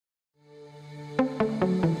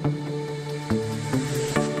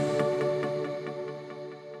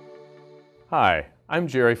Hi, I'm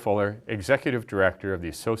Jerry Fuller, Executive Director of the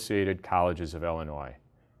Associated Colleges of Illinois.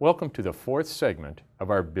 Welcome to the fourth segment of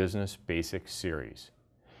our Business Basics series.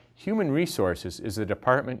 Human Resources is the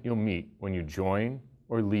department you'll meet when you join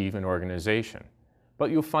or leave an organization,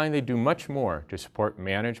 but you'll find they do much more to support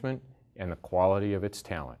management and the quality of its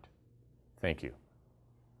talent. Thank you.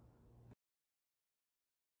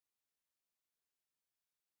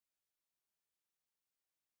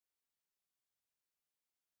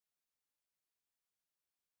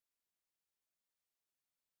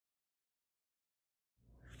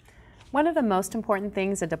 One of the most important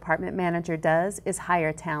things a department manager does is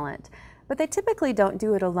hire talent, but they typically don't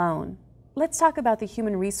do it alone. Let's talk about the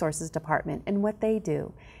Human Resources Department and what they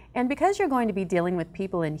do. And because you're going to be dealing with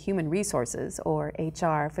people in human resources, or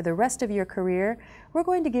HR, for the rest of your career, we're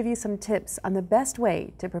going to give you some tips on the best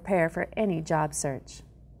way to prepare for any job search.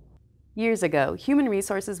 Years ago, Human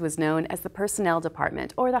Resources was known as the Personnel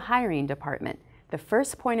Department or the Hiring Department, the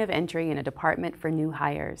first point of entry in a department for new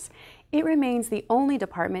hires. It remains the only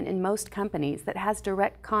department in most companies that has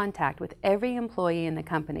direct contact with every employee in the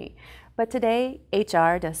company. But today,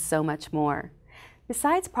 HR does so much more.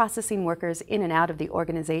 Besides processing workers in and out of the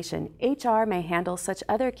organization, HR may handle such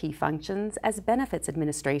other key functions as benefits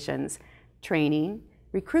administrations, training,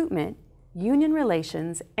 recruitment, union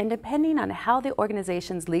relations, and depending on how the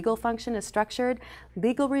organization's legal function is structured,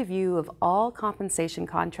 legal review of all compensation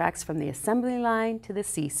contracts from the assembly line to the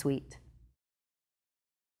C-suite.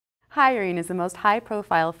 Hiring is the most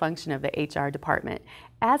high-profile function of the HR department.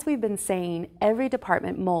 As we've been saying, every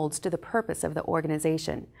department molds to the purpose of the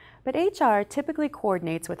organization. But HR typically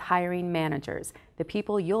coordinates with hiring managers, the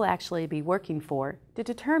people you'll actually be working for, to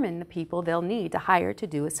determine the people they'll need to hire to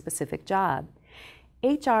do a specific job.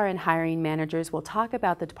 HR and hiring managers will talk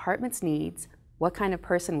about the department's needs, what kind of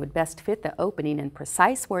person would best fit the opening, and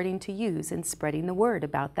precise wording to use in spreading the word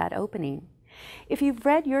about that opening. If you've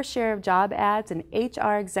read your share of job ads, an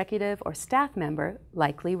HR executive or staff member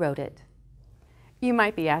likely wrote it. You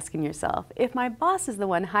might be asking yourself, if my boss is the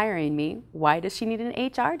one hiring me, why does she need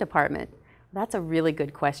an HR department? That's a really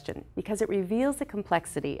good question because it reveals the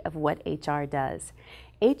complexity of what HR does.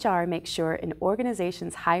 HR makes sure an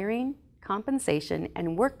organization's hiring, compensation,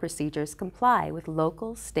 and work procedures comply with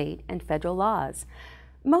local, state, and federal laws.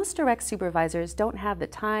 Most direct supervisors don't have the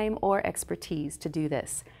time or expertise to do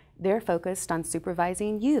this. They're focused on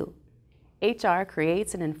supervising you. HR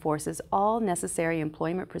creates and enforces all necessary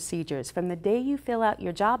employment procedures from the day you fill out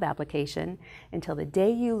your job application until the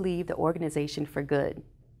day you leave the organization for good.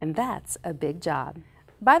 And that's a big job.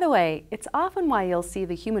 By the way, it's often why you'll see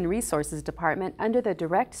the Human Resources Department under the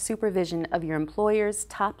direct supervision of your employer's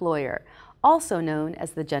top lawyer, also known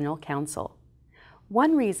as the General Counsel.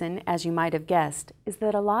 One reason, as you might have guessed, is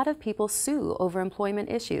that a lot of people sue over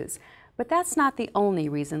employment issues. But that's not the only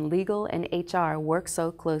reason legal and HR work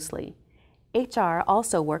so closely. HR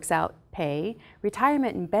also works out pay,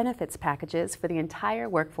 retirement and benefits packages for the entire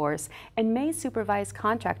workforce and may supervise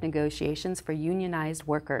contract negotiations for unionized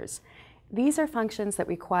workers. These are functions that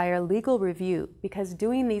require legal review because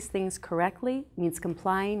doing these things correctly means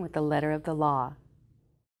complying with the letter of the law.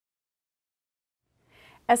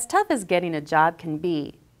 As tough as getting a job can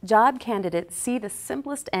be, job candidates see the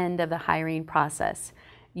simplest end of the hiring process.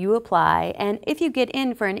 You apply, and if you get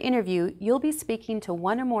in for an interview, you'll be speaking to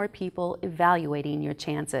one or more people evaluating your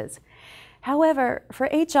chances. However, for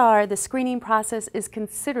HR, the screening process is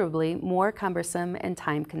considerably more cumbersome and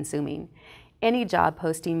time-consuming. Any job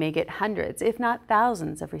posting may get hundreds, if not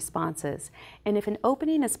thousands, of responses. And if an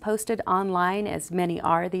opening is posted online, as many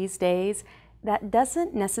are these days, that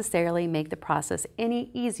doesn't necessarily make the process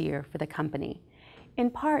any easier for the company. In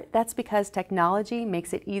part, that's because technology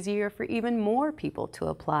makes it easier for even more people to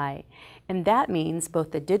apply. And that means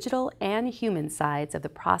both the digital and human sides of the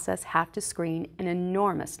process have to screen an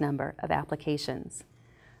enormous number of applications.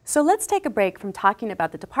 So let's take a break from talking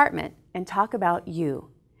about the department and talk about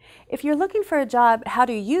you. If you're looking for a job, how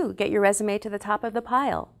do you get your resume to the top of the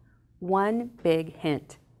pile? One big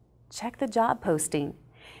hint: check the job posting.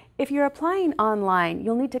 If you're applying online,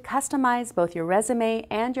 you'll need to customize both your resume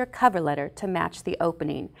and your cover letter to match the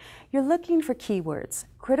opening. You're looking for keywords,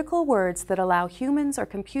 critical words that allow humans or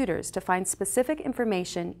computers to find specific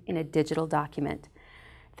information in a digital document.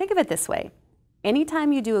 Think of it this way.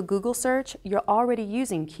 Anytime you do a Google search, you're already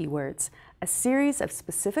using keywords, a series of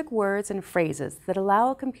specific words and phrases that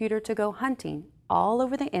allow a computer to go hunting all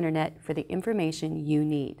over the internet for the information you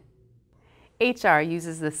need. HR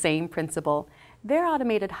uses the same principle. Their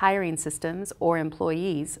automated hiring systems, or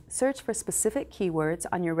employees, search for specific keywords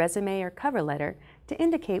on your resume or cover letter to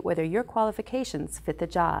indicate whether your qualifications fit the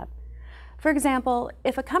job. For example,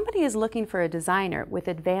 if a company is looking for a designer with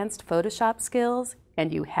advanced Photoshop skills,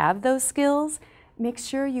 and you have those skills, make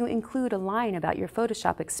sure you include a line about your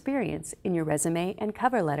Photoshop experience in your resume and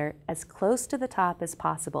cover letter as close to the top as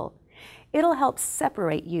possible. It'll help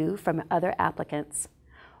separate you from other applicants.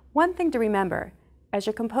 One thing to remember, as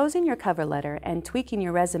you're composing your cover letter and tweaking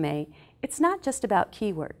your resume, it's not just about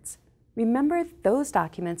keywords. Remember, those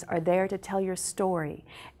documents are there to tell your story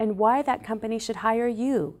and why that company should hire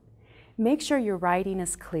you. Make sure your writing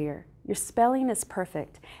is clear, your spelling is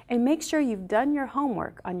perfect, and make sure you've done your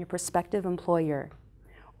homework on your prospective employer.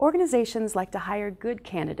 Organizations like to hire good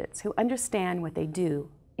candidates who understand what they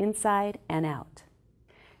do, inside and out.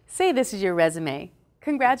 Say this is your resume.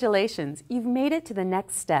 Congratulations, you've made it to the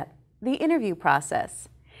next step, the interview process.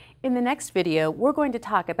 In the next video, we're going to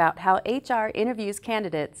talk about how HR interviews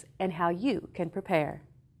candidates and how you can prepare.